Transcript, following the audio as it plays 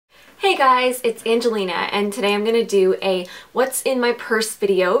Hey guys, it's Angelina, and today I'm gonna do a what's in my purse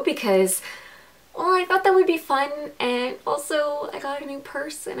video because, well, I thought that would be fun, and also I got a new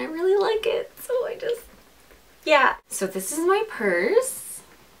purse and I really like it, so yeah. So this is my purse.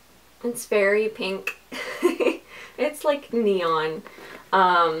 It's very pink. It's like neon.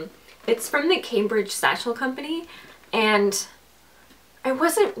 It's from the Cambridge Satchel Company, and I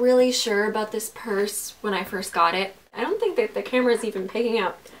wasn't really sure about this purse when I first got it. I don't think that the camera's even picking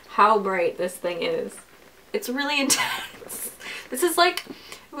up how bright this thing is. It's really intense. This is like,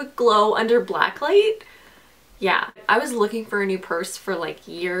 it would glow under black light. Yeah, I was looking for a new purse for like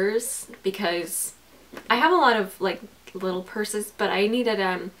years because I have a lot of like little purses, but I needed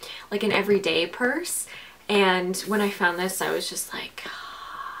like an everyday purse. And when I found this, I was just like,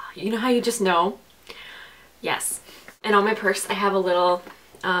 you know how you just know? Yes. And on my purse, I have a little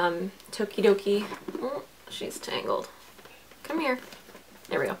Tokidoki. Oh, she's tangled. Come here.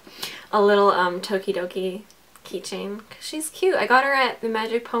 There we go. A little Tokidoki keychain. She's cute. I got her at the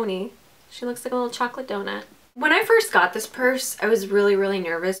Magic Pony. She looks like a little chocolate donut. When I first got this purse, I was really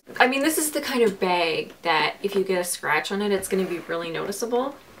nervous. I mean, this is the kind of bag that if you get a scratch on it, it's going to be really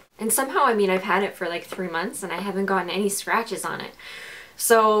noticeable. And somehow, I mean, I've had it for like 3 months and I haven't gotten any scratches on it.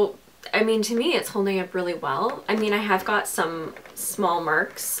 So, I mean, to me, it's holding up really well. I mean, I have got some small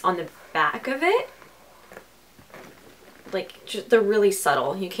marks on the back of it. Like, they're really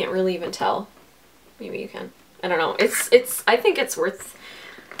subtle. You can't really even tell. Maybe you can. I don't know. I think it's worth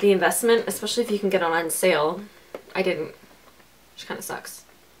the investment, especially if you can get it on sale. I didn't, which kind of sucks.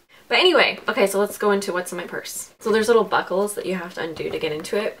 But anyway, okay, so let's go into what's in my purse. So there's little buckles that you have to undo to get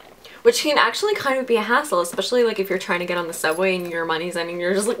into it, which can actually kind of be a hassle, especially like if you're trying to get on the subway and your money's ending,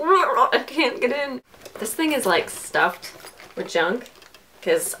 you're just like, I can't get in. This thing is like stuffed with junk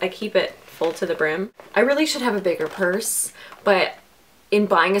because I keep it full to the brim. I really should have a bigger purse, but in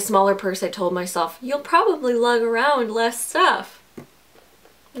buying a smaller purse, I told myself, you'll probably lug around less stuff.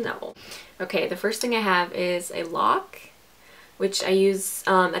 No. Okay, the first thing I have is a lock, which I use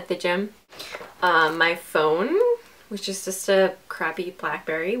at the gym. My phone, which is just a crappy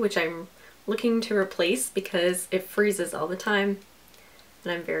BlackBerry, which I'm looking to replace because it freezes all the time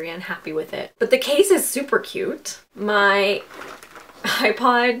and I'm very unhappy with it. But the case is super cute. My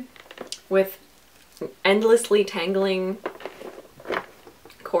iPod with endlessly tangling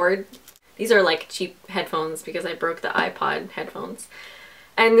cord. These are like cheap headphones because I broke the iPod headphones.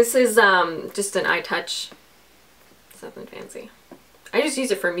 And this is just an iTouch. It's nothing fancy. I just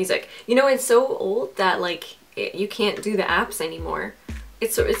use it for music. You know, it's so old that like you can't do the apps anymore.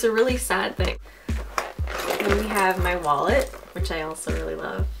 It's a really sad thing. Then we have my wallet, which I also really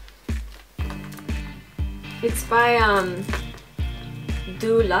love. It's by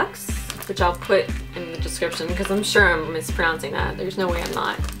Deux Lux, which I'll put in the description because I'm sure I'm mispronouncing that. There's no way I'm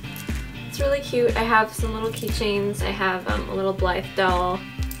not. It's really cute. I have some little keychains. I have a little Blythe doll,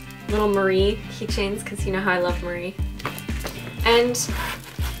 little Marie keychains because you know how I love Marie. And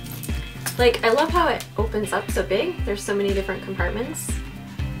like, I love how it opens up so big. There's so many different compartments.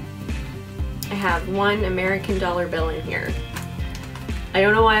 I have one American dollar bill in here. I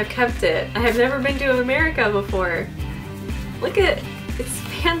don't know why I've kept it. I have never been to America before. Look at it. It's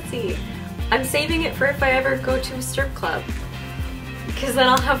fancy. I'm saving it for if I ever go to a strip club. Because then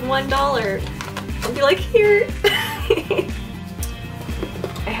I'll have $1. I'll be like, here.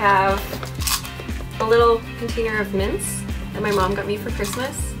 I have a little container of mints that my mom got me for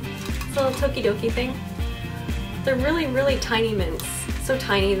Christmas. It's a little Tokidoki thing. They're really tiny mints. So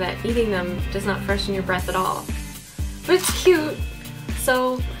tiny that eating them does not freshen your breath at all. But it's cute.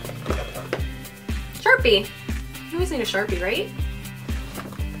 So, Sharpie. You always need a Sharpie, right?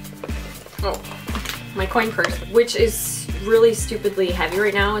 Oh, my coin purse, which is really stupidly heavy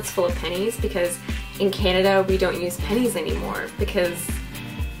right now. It's full of pennies because in Canada we don't use pennies anymore because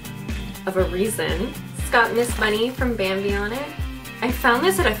of a reason. It's got Miss Bunny from Bambi on it. I found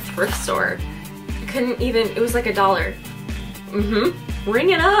this at a thrift store. I couldn't even, it was like $1. Ring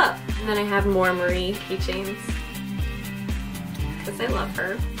it up! And then I have more Marie keychains because I love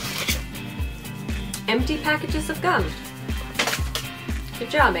her. Empty packages of gum. Good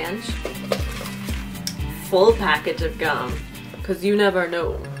job, Ange. Full package of gum, because you never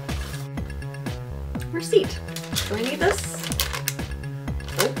know. Receipt. Do I need this?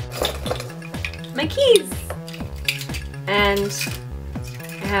 Oh. My keys! And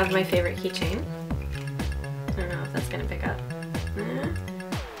I have my favorite keychain. I don't know if that's gonna pick up.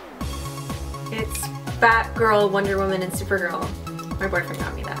 It's Batgirl, Wonder Woman, and Supergirl. My boyfriend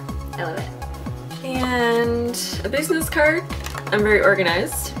got me that. I love it. And a business card. I'm very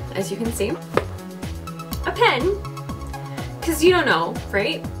organized, as you can see. A pen, because you don't know,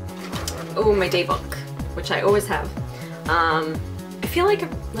 right? Oh, my day book, which I always have. I feel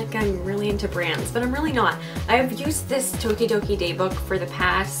like I'm really into brands, but I'm really not. I've used this Tokidoki day book for the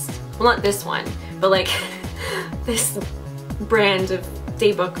past, well, not this one, but like this brand of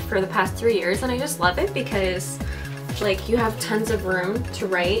day book for the past 3 years, and I just love it because like you have tons of room to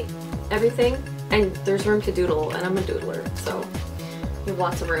write everything, and there's room to doodle, and I'm a doodler, so you have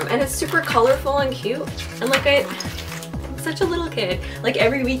lots of room. And it's super colorful and cute, and like I'm such a little kid. Like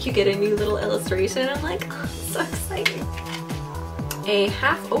every week you get a new little illustration, and I'm like, oh, so exciting. A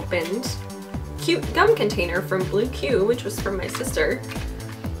half-opened cute gum container from Blue Q, which was from my sister,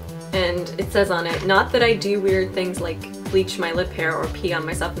 and it says on it, not that I do weird things like bleach my lip hair or pee on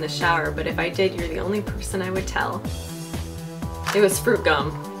myself in the shower, but if I did, you're the only person I would tell. It was fruit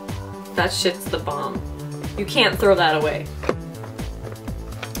gum. That shit's the bomb. You can't throw that away.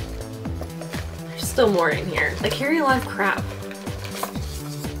 There's still more in here. They carry a lot of crap.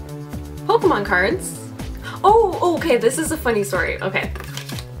 Pokemon cards. Oh, okay, this is a funny story. Okay.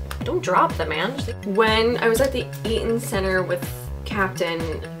 Don't drop them, man. When I was at the Eaton Center with Captain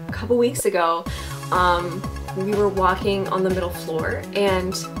a couple weeks ago, we were walking on the middle floor,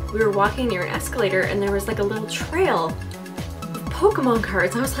 and we were walking near an escalator, and there was like a little trail of Pokemon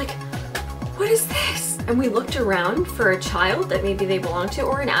cards. I was like, what is this? And we looked around for a child that maybe they belonged to,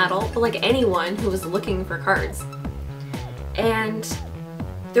 or an adult, but like anyone who was looking for cards. And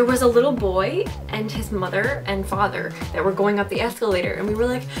there was a little boy and his mother and father that were going up the escalator, and we were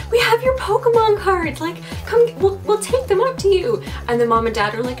like, we have your Pokemon cards, like, come, we'll take them up to you. And the mom and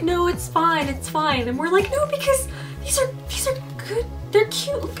dad are like, no, it's fine, it's fine. And we're like, no, because these are good, they're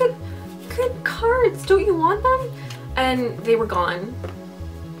cute, good cards, don't you want them? And they were gone.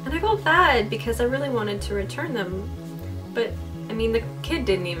 And I felt bad because I really wanted to return them. But, I mean, the kid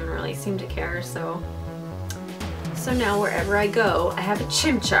didn't even really seem to care, so now wherever I go, I have a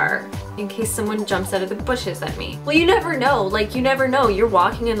Chimchar in case someone jumps out of the bushes at me. Well, you never know, like you never know. You're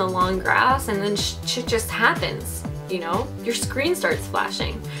walking in the long grass and then shit just happens, you know? Your screen starts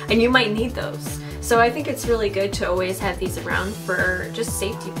flashing and you might need those. So I think it's really good to always have these around for just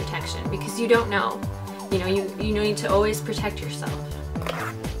safety protection, because you don't know. You know, you need to always protect yourself.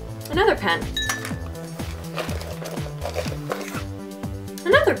 Another pen.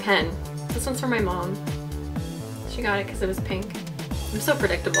 Another pen. This one's for my mom. She got it because it was pink. I'm so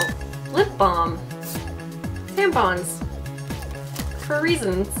predictable. Lip balm. Tampons. For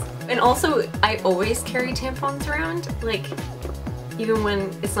reasons. And also, I always carry tampons around, like, even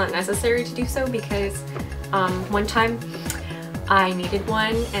when it's not necessary to do so, because one time I needed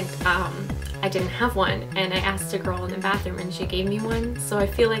one and I didn't have one, and I asked a girl in the bathroom and she gave me one, so I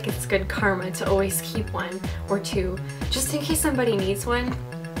feel like it's good karma to always keep one or two, just in case somebody needs one,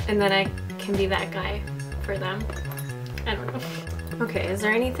 and then I can be that guy for them. I don't know. Okay, is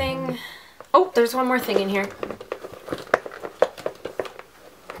there anything? Oh, there's one more thing in here.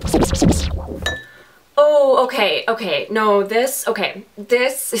 Oh, okay, no, this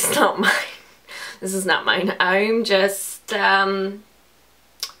is not mine. This is not mine. I'm just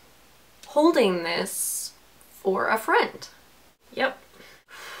holding this for a friend. Yep,